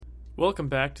Welcome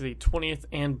back to the 20th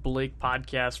and Blake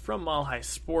podcast from Mile High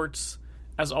Sports.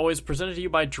 As always, presented to you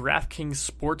by DraftKings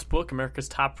Sportsbook, America's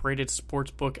top-rated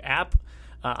sportsbook app.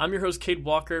 I'm your host, Cade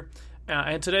Walker,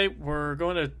 and today we're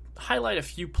going to highlight a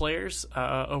few players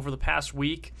over the past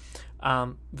week,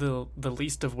 the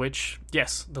least of which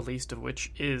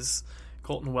is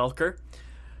Colton Welker.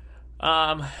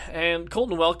 And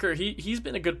Colton Welker, he's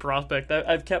been a good prospect.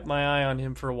 I've kept my eye on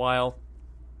him for a while,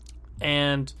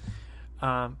 and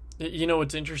you know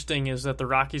what's interesting is that the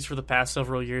Rockies for the past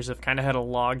several years have kind of had a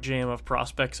logjam of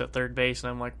prospects at third base,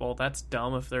 and I'm like, well, that's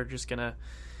dumb if they're just gonna,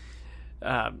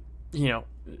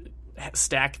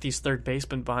 stack these third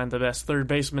basemen behind the best third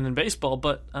baseman in baseball.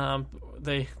 But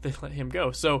they let him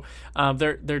go, so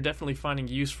they're definitely finding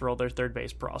use for all their third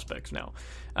base prospects now.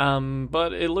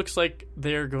 But it looks like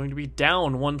they're going to be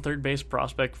down one third base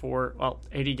prospect for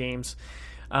 80 games.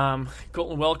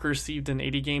 Colton Welker received an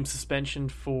 80-game suspension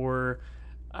for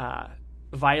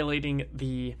violating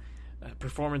the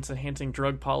performance-enhancing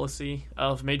drug policy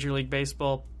of Major League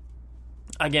Baseball.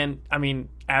 Again, I mean,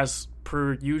 as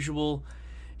per usual,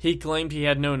 he claimed he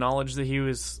had no knowledge that he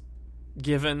was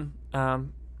given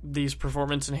these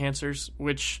performance enhancers,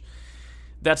 which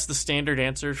that's the standard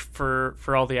answer for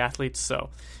all the athletes.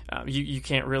 So you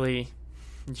can't really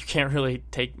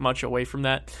take much away from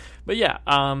that. But yeah,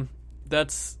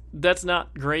 that's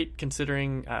not great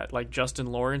considering like Justin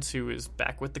Lawrence, who is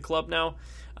back with the club now,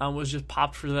 was just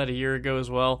popped for that a year ago as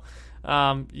well.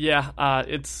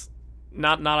 It's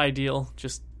not ideal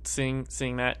just seeing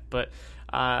that, but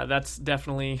that's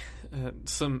definitely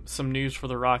some news for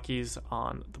the Rockies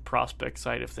on the prospect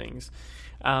side of things.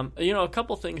 A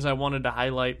couple things I wanted to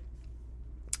highlight.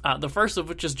 The first of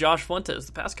which is Josh Fuentes.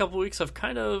 The past couple weeks I've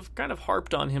kind of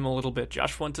harped on him a little bit.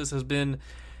 Josh Fuentes has been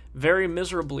very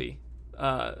miserable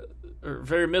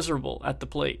at the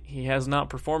plate. He has not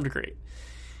performed great,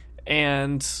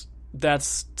 and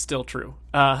that's still true.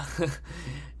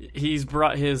 He's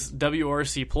brought his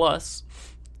WRC plus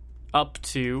up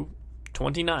to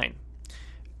 29.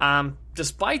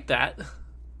 Despite that,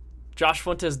 Josh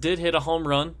Fuentes did hit a home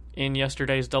run in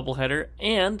yesterday's doubleheader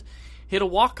and hit a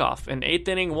walk-off, an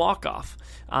 8th-inning walk-off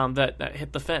that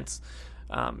hit the fence.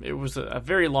 It was a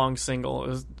very long single. It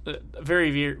was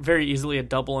very, very easily a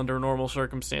double under normal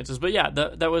circumstances. But yeah,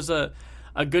 that was a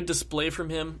good display from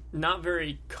him. Not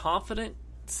very confident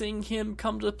seeing him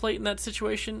come to the plate in that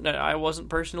situation. I wasn't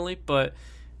personally, but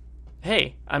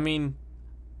hey, I mean,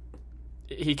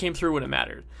 he came through when it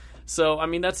mattered. So, I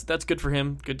mean, that's good for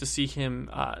him. Good to see him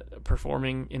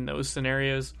performing in those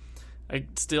scenarios. I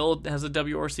still has a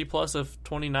WRC plus of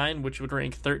 29, which would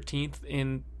rank 13th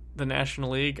in the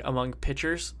National League among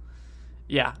pitchers.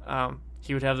 Yeah,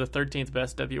 he would have the 13th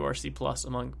best WRC plus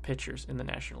among pitchers in the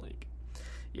National League.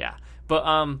 Yeah, but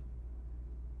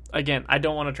again, I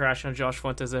don't want to trash on Josh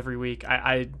Fuentes every week.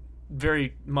 I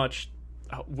very much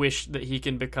wish that he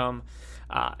can become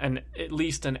at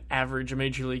least an average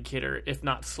Major League hitter, if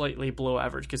not slightly below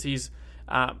average, because he's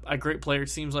a great player. It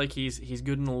seems like he's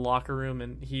good in the locker room,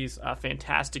 and he's a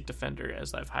fantastic defender,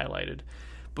 as I've highlighted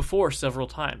before several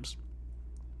times.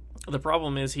 The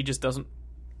problem is he just doesn't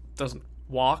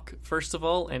walk, first of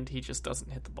all, and he just doesn't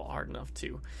hit the ball hard enough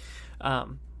to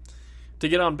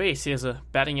get on base. He has a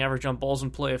batting average on balls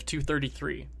in play of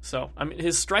 .233. So, I mean,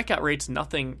 his strikeout rate's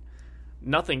nothing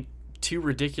too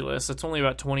ridiculous. It's only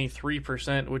about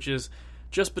 23%, which is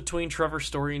just between Trevor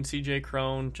Story and CJ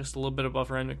Cron, just a little bit above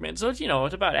Ryan McMahon. So,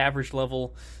 it's about average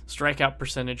level strikeout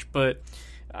percentage, but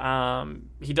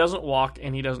he doesn't walk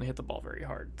and he doesn't hit the ball very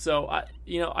hard. So,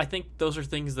 I think those are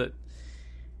things that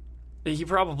he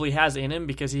probably has in him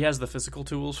because he has the physical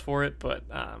tools for it. But,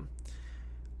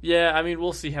 yeah, I mean,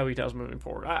 we'll see how he does moving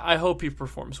forward. I hope he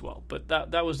performs well, but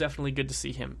that was definitely good to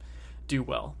see him do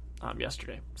well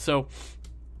yesterday. So,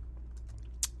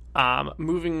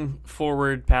 moving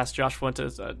forward past Josh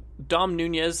Fuentes, Dom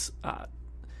Nunez.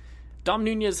 Dom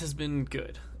Nunez has been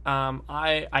good.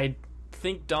 I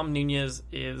think Dom Nunez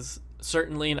is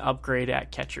certainly an upgrade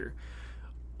at catcher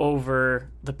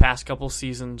over the past couple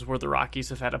seasons where the Rockies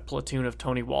have had a platoon of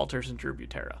Tony Walters and Drew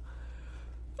Butera.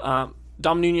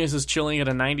 Dom Nunez is chilling at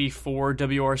a 94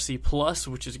 WRC plus,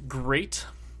 which is great.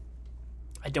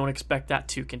 I don't expect that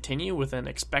to continue with an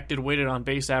expected weighted on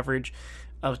base average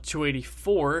of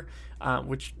 284,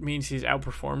 which means he's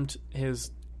outperformed his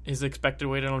expected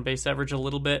weighted on base average a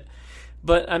little bit.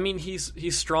 But I mean,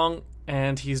 he's strong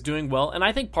and he's doing well. And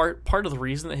I think part of the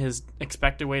reason that his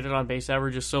expected weighted on base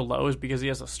average is so low is because he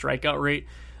has a strikeout rate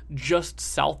just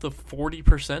south of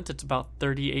 40%. It's about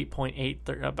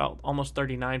 38.8, about almost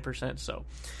 39%. So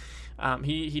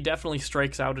he definitely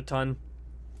strikes out a ton.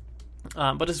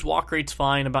 But his walk rate's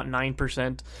fine, about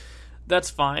 9%. that's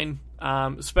fine,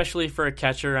 especially for a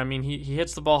catcher. I mean, he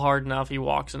hits the ball hard enough, he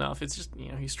walks enough. It's just,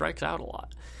 he strikes out a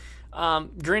lot.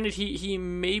 Granted, he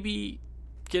may be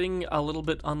getting a little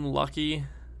bit unlucky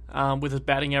with his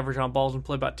batting average on balls in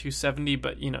play, about 270,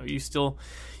 but you still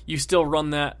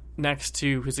run that next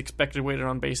to his expected weighted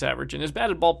on base average, and his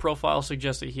batted ball profile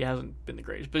suggests that he hasn't been the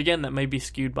greatest. But again, that may be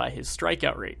skewed by his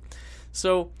strikeout rate.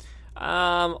 So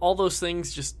all those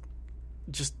things, just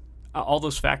all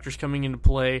those factors coming into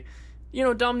play,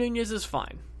 Dom Nunez is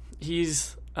fine.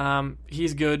 He's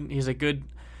good. He's a good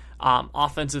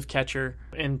offensive catcher,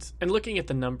 and looking at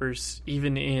the numbers,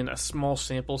 even in a small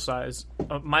sample size,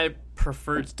 my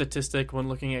preferred statistic when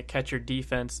looking at catcher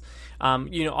defense,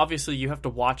 obviously you have to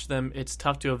watch them. It's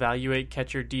tough to evaluate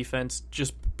catcher defense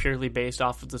just purely based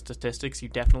off of the statistics. You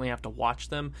definitely have to watch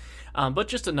them, but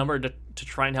just a number to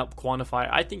try and help quantify.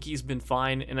 I think he's been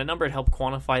fine, and a number to help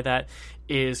quantify that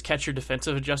is catcher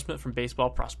defensive adjustment from Baseball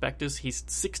Prospectus. He's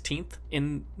 16th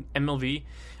in MLB.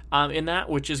 In that,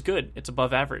 which is good. It's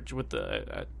above average with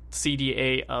the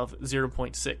CDA of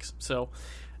 0.6. So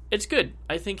it's good.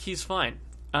 I think he's fine.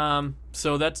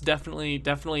 So that's definitely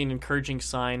an encouraging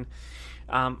sign.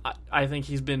 I think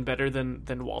he's been better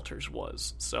than Walters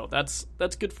was. So that's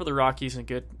good for the Rockies and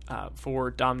good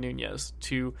for Dom Nunez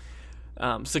to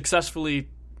successfully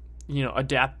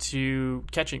adapt to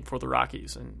catching for the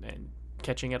Rockies and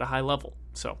catching at a high level.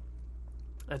 So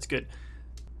that's good.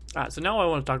 So now I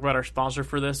want to talk about our sponsor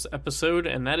for this episode,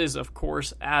 and that is, of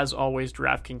course, as always,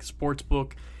 DraftKings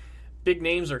Sportsbook. Big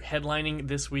names are headlining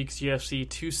this week's UFC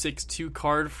 262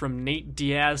 card, from Nate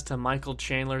Diaz to Michael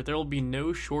Chandler. There will be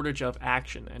no shortage of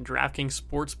action, and DraftKings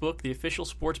Sportsbook, the official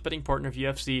sports betting partner of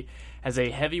UFC, has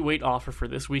a heavyweight offer for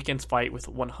this weekend's fight with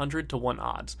 100-1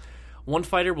 odds. One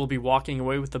fighter will be walking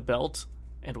away with the belt,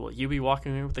 and will you be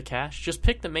walking away with the cash? Just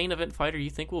pick the main event fighter you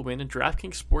think will win, and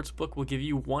DraftKings Sportsbook will give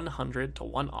you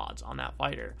 100-1 odds on that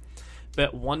fighter.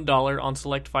 Bet $1 on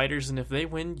select fighters, and if they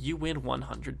win, you win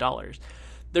 $100.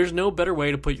 There's no better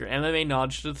way to put your MMA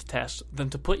knowledge to the test than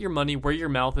to put your money where your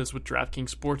mouth is with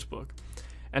DraftKings Sportsbook.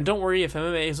 And don't worry if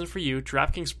MMA isn't for you,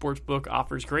 DraftKings Sportsbook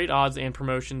offers great odds and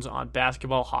promotions on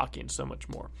basketball, hockey, and so much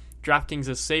more. DraftKings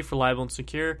is safe, reliable, and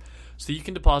secure, so you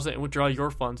can deposit and withdraw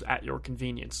your funds at your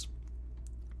convenience.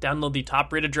 Download the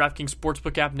top-rated DraftKings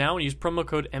Sportsbook app now and use promo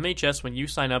code MHS when you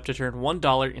sign up to turn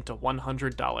 $1 into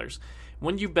 $100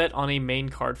 when you bet on a main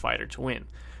card fighter to win.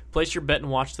 Place your bet and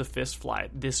watch the fist fly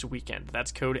this weekend.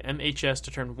 That's code MHS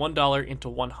to turn $1 into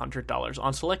 $100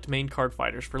 on select main card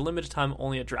fighters for limited time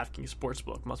only at DraftKings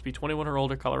Sportsbook. Must be 21 or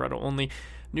older, Colorado only.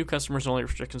 New customers only.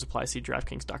 Restrictions apply. See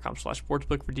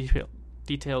DraftKings.com/sportsbook for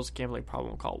details. Gambling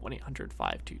problem, call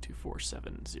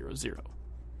 1-800-522-4700.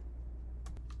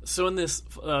 So in this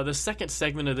the second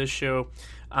segment of this show,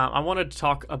 I wanted to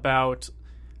talk about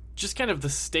just kind of the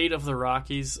state of the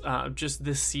Rockies, just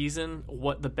this season,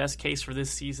 what the best case for this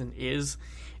season is,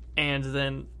 and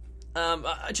then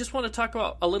I just want to talk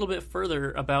about a little bit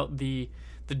further about the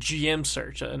GM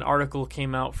search. An article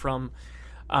came out from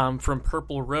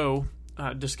Purple Row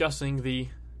discussing the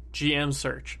GM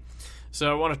search. So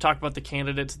I want to talk about the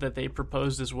candidates that they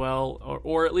proposed as well,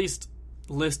 or at least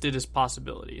listed as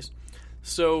possibilities.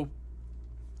 So,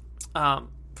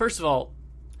 first of all,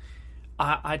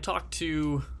 I talk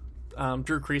to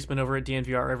Drew Kreisman over at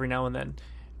DNVR every now and then,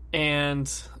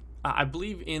 and I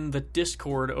believe in the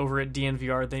Discord over at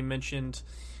DNVR they mentioned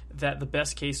that the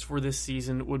best case for this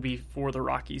season would be for the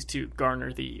Rockies to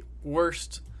garner the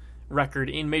worst record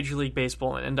in Major League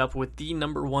Baseball and end up with the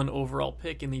number 1 overall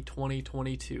pick in the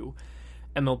 2022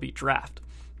 MLB draft.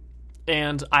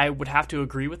 And I would have to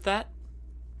agree with that.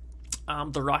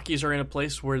 The Rockies are in a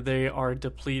place where they are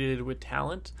depleted with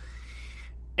talent,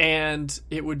 and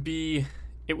it would be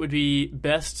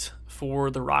best for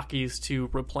the Rockies to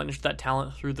replenish that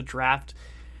talent through the draft.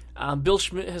 Bill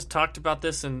Schmidt has talked about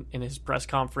this in his press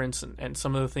conference, and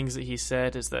some of the things that he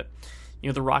said is that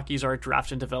the Rockies are a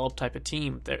draft and develop type of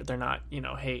team. They're not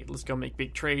hey, let's go make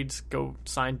big trades, go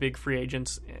sign big free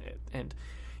agents, and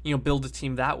build a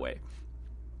team that way.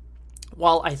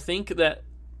 While I think that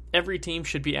every team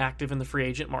should be active in the free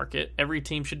agent market, every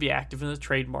team should be active in the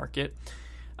trade market,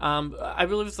 I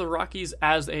believe the Rockies,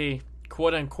 as a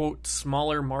quote-unquote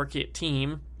smaller market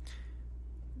team,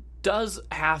 does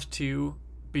have to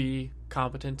be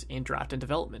competent in draft and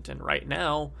development. And right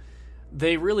now,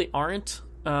 they really aren't.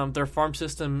 Their farm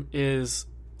system is,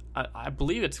 I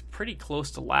believe it's pretty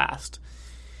close to last.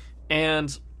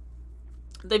 And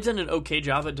they've done an okay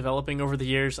job at developing over the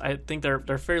years. I think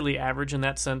they're fairly average in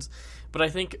that sense. But I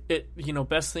think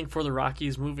best thing for the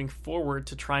Rockies moving forward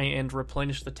to try and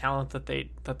replenish the talent that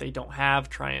they don't have,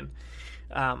 try and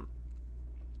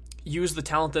use the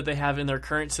talent that they have in their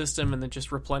current system and then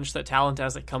just replenish that talent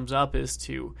as it comes up is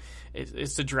to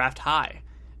draft high.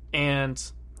 And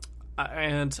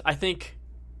I think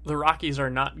the Rockies are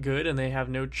not good, and they have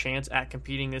no chance at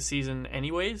competing this season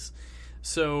anyways.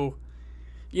 So,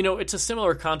 it's a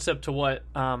similar concept to what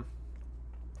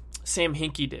Sam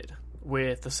Hinkie did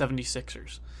with the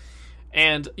 76ers.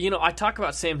 And, I talk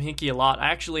about Sam Hinkie a lot.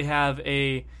 I actually have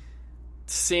a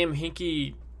Sam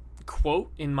Hinkie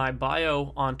quote in my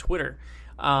bio on Twitter.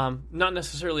 Not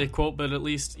necessarily a quote, but at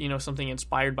least, something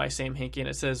inspired by Sam Hinkie. And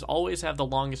it says, always have the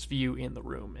longest view in the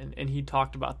room. And he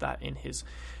talked about that in his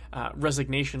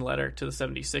resignation letter to the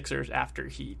 76ers after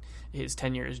his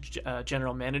tenure as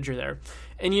general manager there.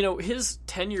 And, his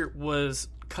tenure was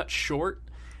cut short,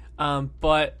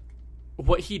 but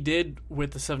what he did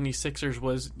with the 76ers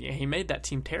was he made that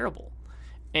team terrible.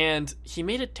 And he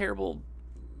made it terrible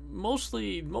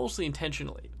mostly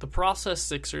intentionally. The process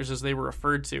Sixers, as they were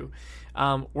referred to,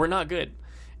 were not good.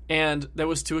 And that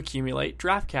was to accumulate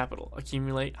draft capital,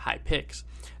 accumulate high picks.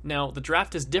 Now, the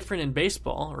draft is different in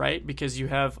baseball, right? Because you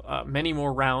have many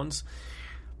more rounds.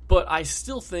 But I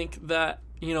still think that,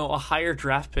 a higher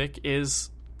draft pick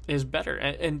is better.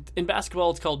 And in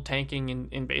basketball, it's called tanking.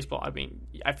 In baseball, I mean,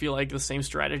 I feel like the same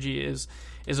strategy is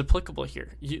applicable here.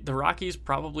 The Rockies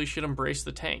probably should embrace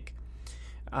the tank.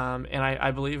 And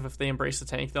I believe if they embrace the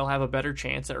tank, they'll have a better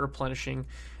chance at replenishing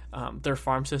their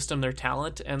farm system, their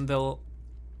talent, and they'll,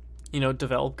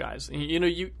 develop guys.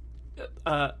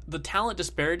 The talent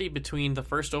disparity between the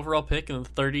first overall pick and the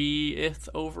 30th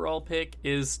overall pick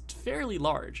is fairly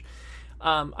large.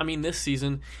 This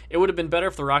season, it would have been better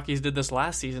if the Rockies did this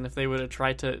last season, if they would have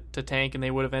tried to tank, and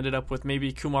they would have ended up with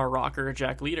maybe Kumar Rocker or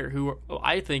Jack Leader, who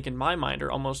I think, in my mind,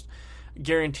 are almost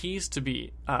guarantees to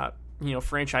be,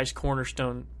 franchise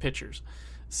cornerstone pitchers.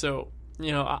 So,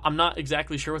 I'm not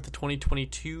exactly sure what the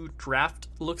 2022 draft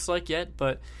looks like yet,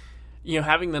 but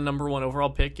having the number one overall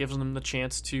pick gives them the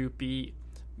chance to be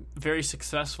very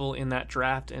successful in that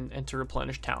draft and to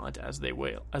replenish talent as they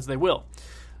will.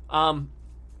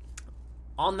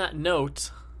 On that note,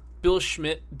 Bill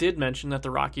Schmidt did mention that the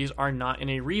Rockies are not in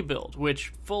a rebuild,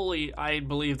 which fully I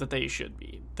believe that they should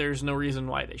be. There's no reason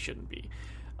why they shouldn't be.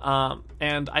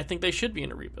 And I think they should be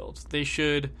in a rebuild. They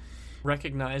should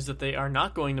recognize that they are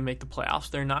not going to make the playoffs.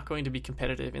 They're not going to be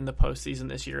competitive in the postseason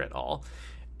this year at all.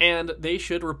 And they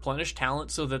should replenish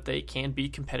talent so that they can be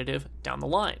competitive down the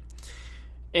line.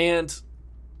 And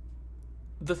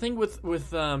the thing with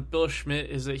Bill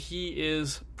Schmidt is that he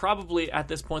is probably at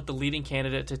this point the leading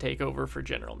candidate to take over for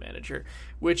general manager,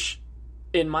 which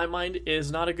in my mind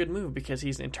is not a good move because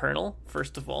he's internal,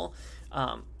 first of all,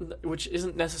 which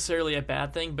isn't necessarily a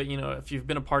bad thing. But, if you've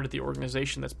been a part of the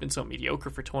organization that's been so mediocre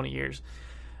for 20 years,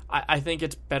 I think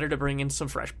it's better to bring in some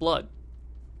fresh blood.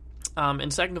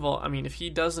 And second of all, if he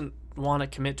doesn't want to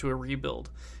commit to a rebuild,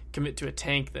 commit to a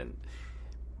tank, then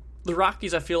the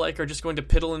Rockies, I feel like, are just going to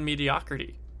piddle in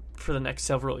mediocrity for the next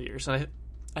several years. And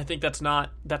I think that's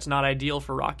not ideal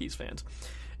for Rockies fans.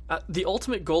 The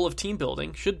ultimate goal of team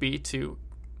building should be to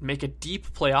make a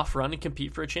deep playoff run and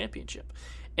compete for a championship.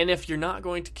 And if you're not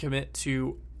going to commit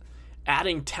to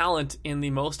adding talent in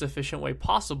the most efficient way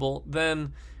possible,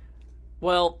 then,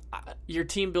 well, your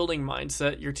team building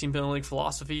mindset, your team building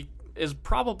philosophy is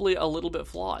probably a little bit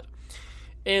flawed.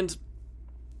 And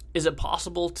is it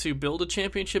possible to build a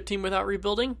championship team without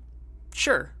rebuilding?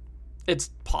 Sure. It's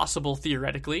possible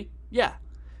theoretically, yeah.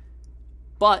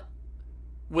 But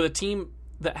with a team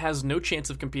that has no chance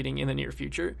of competing in the near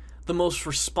future, the most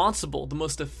responsible, the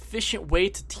most efficient way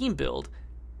to team build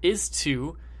is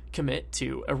to commit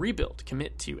to a rebuild,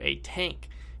 commit to a tank,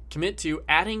 commit to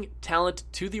adding talent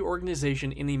to the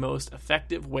organization in the most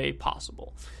effective way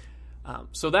possible.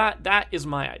 So that is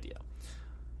my idea.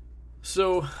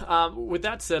 So with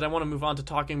that said, I want to move on to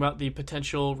talking about the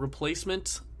potential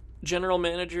replacement general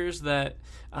managers that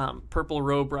Purple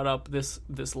Row brought up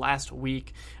this last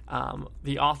week.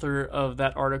 The author of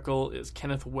that article is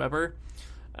Kenneth Weber.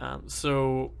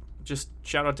 So just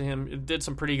shout out to him. It did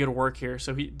some pretty good work here.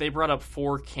 So they brought up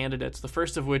 4 candidates, the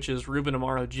first of which is Ruben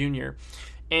Amaro Jr.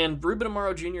 And Ruben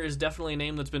Amaro Jr. is definitely a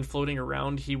name that's been floating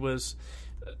around. It was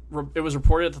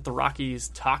reported that the Rockies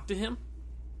talked to him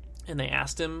and they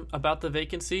asked him about the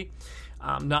vacancy.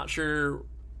 I'm not sure,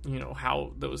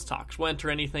 how those talks went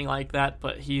or anything like that,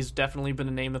 but he's definitely been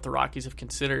a name that the Rockies have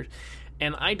considered.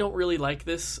 And I don't really like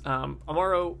this.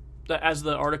 Amaro, as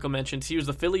the article mentions, he was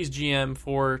the Phillies GM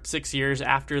for 6 years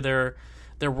after their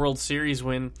World Series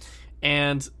win,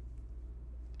 and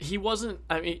he wasn't.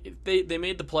 They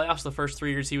made the playoffs the first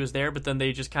 3 years he was there, but then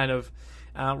they just kind of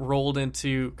rolled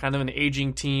into kind of an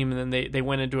aging team, and then they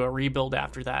went into a rebuild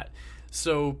after that.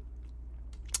 So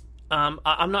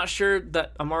I'm not sure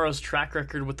that Amaro's track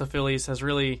record with the Phillies has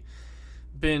really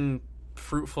been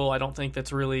fruitful. I don't think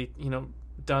that's really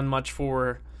done much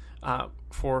for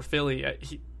Philly.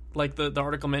 Like the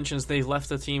article mentions, they left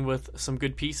the team with some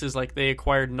good pieces. Like they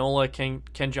acquired Nola, Ken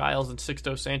Giles, and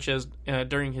Sixto Sanchez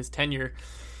during his tenure.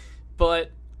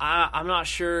 But I'm not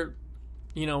sure,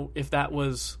 if that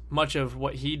was much of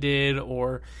what he did,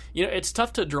 or it's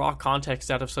tough to draw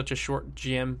context out of such a short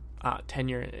GM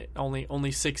tenure,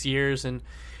 only 6 years, and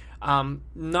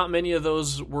not many of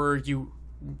those were you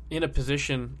in a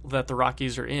position that the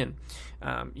Rockies are in.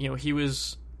 He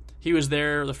was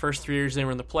there the first 3 years they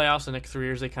were in the playoffs. The next 3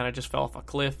 years they kind of just fell off a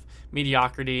cliff,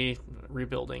 mediocrity,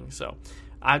 rebuilding. So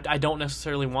I don't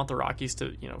necessarily want the Rockies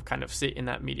to kind of sit in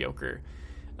that mediocre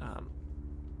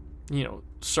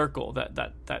circle,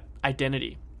 that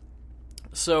identity.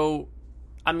 So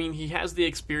I mean, he has the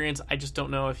experience. I just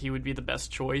don't know if he would be the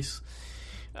best choice,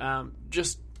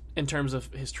 just in terms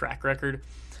of his track record.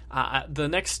 The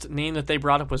next name that they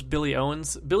brought up was Billy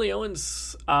Owens. Billy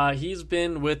Owens, he's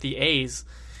been with the A's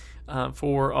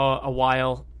for a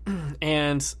while,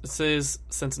 and it says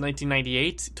since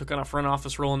 1998. He took on a front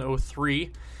office role in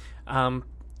 2003.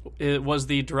 It was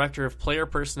the director of player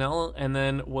personnel, and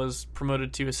then was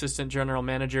promoted to assistant general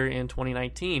manager in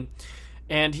 2019.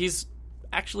 And he's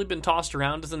actually been tossed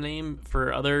around as a name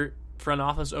for other front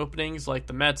office openings like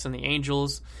the Mets and the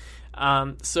Angels.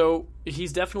 So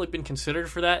he's definitely been considered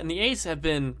for that. And the A's have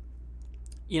been,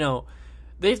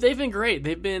 they've been great.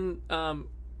 They've been,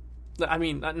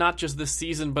 not just this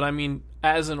season, but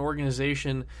as an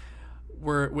organization,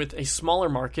 we're with a smaller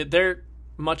market. They're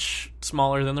much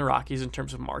smaller than the Rockies in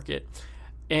terms of market.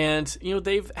 And,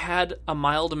 they've had a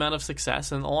mild amount of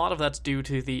success, and a lot of that's due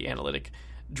to the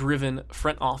analytic-driven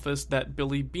front office that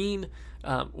Billy Beane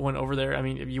went over there. I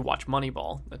mean, if you watch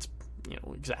Moneyball, that's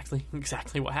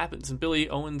exactly what happens. And Billy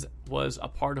Owens was a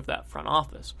part of that front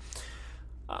office.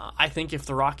 I think if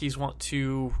the Rockies want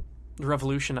to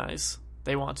revolutionize,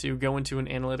 they want to go into an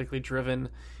analytically driven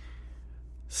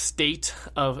state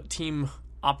of team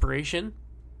operation,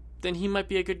 then he might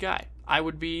be a good guy. I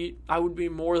would be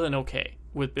more than okay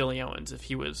with Billy Owens if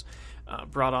he was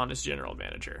brought on as general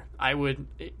manager. I would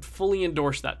fully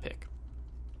endorse that pick.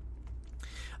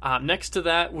 Next to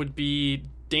that would be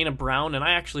Dana Brown, and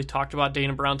I actually talked about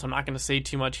Dana Brown, so I'm not going to say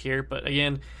too much here. But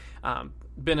again,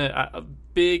 been a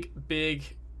big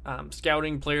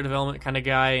scouting, player development kind of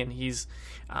guy, and he's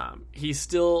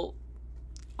still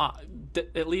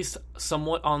at least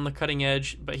somewhat on the cutting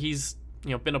edge. But he's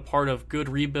been a part of good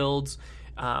rebuilds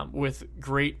with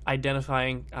great at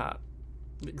identifying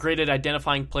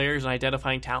players and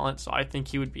identifying talent. So I think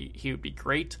he would be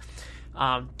great.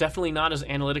 Definitely not as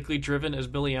analytically driven as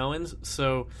Billy Owens.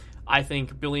 So I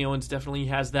think Billy Owens definitely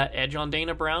has that edge on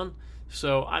Dana Brown.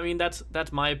 So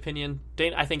that's my opinion.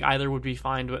 I think either would be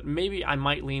fine, but maybe I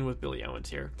might lean with Billy Owens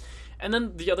here. And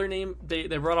then the other name, they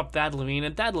brought up Thad Levine,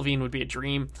 and Thad Levine would be a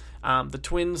dream. The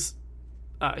Twins,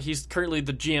 he's currently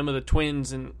the GM of the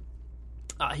Twins, and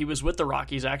he was with the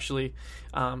Rockies actually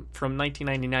from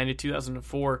 1999 to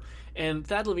 2004. And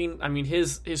Thad Levine,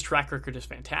 his track record is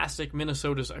fantastic.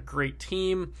 Minnesota's a great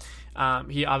team.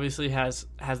 He obviously has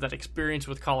that experience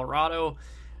with Colorado,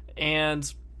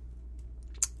 and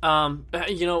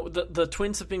the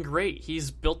Twins have been great.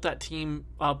 He's built that team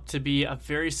up to be a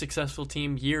very successful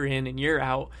team year in and year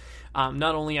out.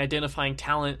 Not only identifying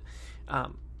talent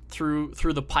through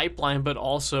the pipeline, but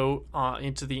also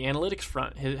into the analytics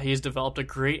front. He's developed a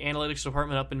great analytics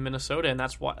department up in Minnesota, and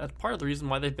that's part of the reason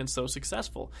why they've been so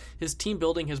successful. His team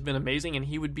building has been amazing, and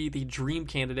he would be the dream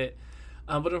candidate.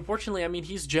 But unfortunately,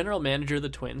 he's general manager of the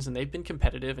Twins, and they've been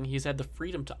competitive, and he's had the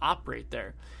freedom to operate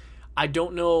there. I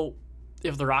don't know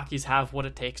if the Rockies have what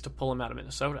it takes to pull him out of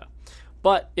Minnesota.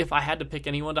 But if I had to pick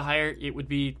anyone to hire, it would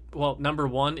be, number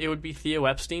one, it would be Theo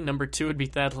Epstein. Number two would be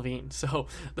Thad Levine. So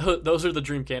those are the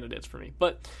dream candidates for me.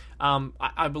 But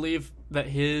I believe that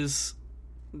his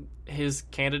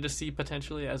candidacy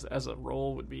potentially as a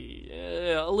role would be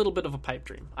a little bit of a pipe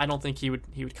dream. I don't think he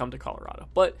would come to Colorado.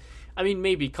 But,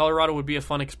 maybe. Colorado would be a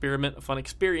fun experiment, a fun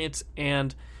experience.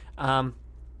 And,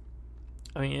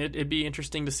 it'd be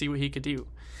interesting to see what he could do.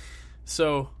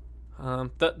 So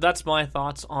that's my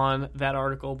thoughs on that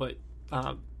article. But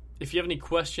if you have any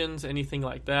questions, anything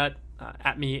like that,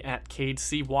 at me at Cade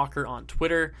C. Walker on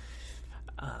Twitter.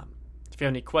 If you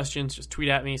have any questions, just tweet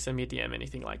at me, send me a DM,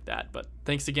 anything like that. But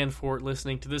thanks again for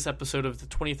listening to this episode of the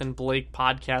 20th and Blake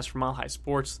podcast from Mile High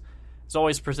Sports. As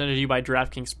always, presented to you by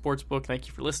DraftKings Sportsbook. Thank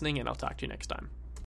you for listening, and I'll talk to you next time.